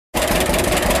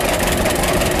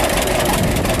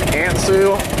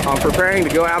you, I'm preparing to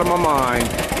go out of my mind.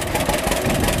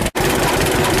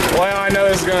 Well, I know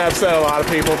this is going to upset a lot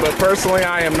of people, but personally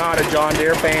I am not a John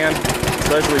Deere fan,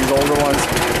 especially these older ones.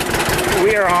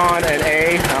 We are on an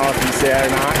A, I don't know if you see that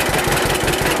or not.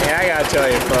 And I gotta tell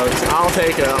you folks, I'll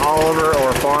take an Oliver or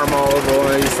a Farm Oliver,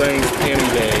 one of these things, any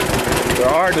day. They're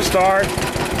hard to start,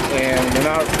 and they're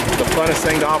not the funnest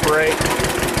thing to operate,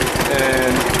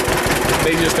 and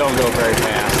they just don't go very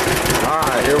fast.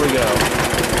 Alright, here we go.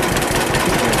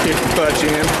 Kick the clutch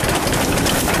in.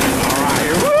 Alright,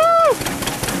 here, woo!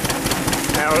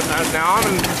 Now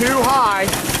I'm too high.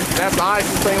 That's the highest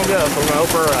this thing will go, so I'm gonna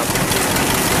open her up.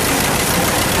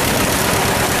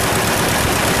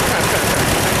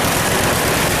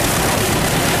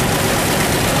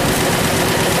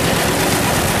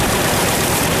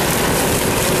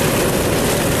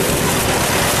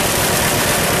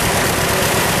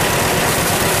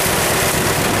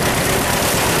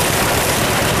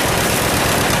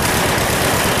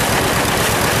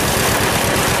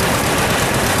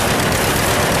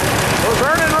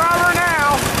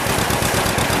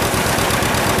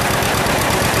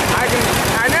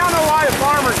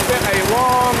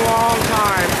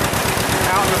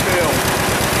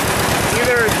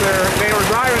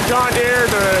 John Deere,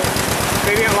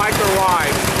 they didn't like their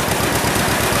wife.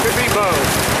 Could be both.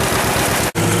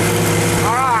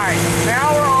 Alright,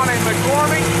 now we're on a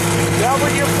McCormick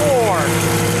W4.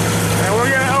 And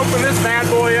we're going to open this bad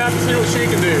boy up and see what she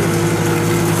can do.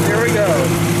 Here we go.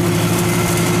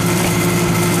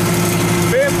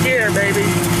 Fifth gear, baby.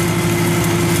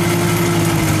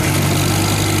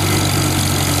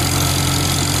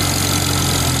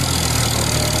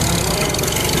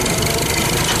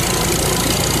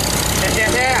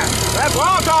 That's what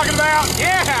I'm talking about.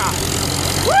 Yeah.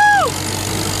 Woo!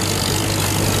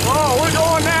 Oh, we're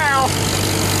going now.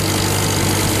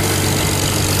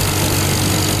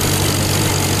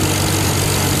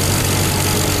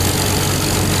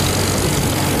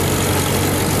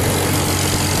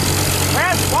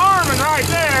 That's farming right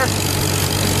there.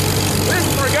 This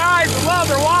is for guys who love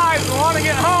their wives and want to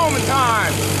get home in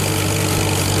time.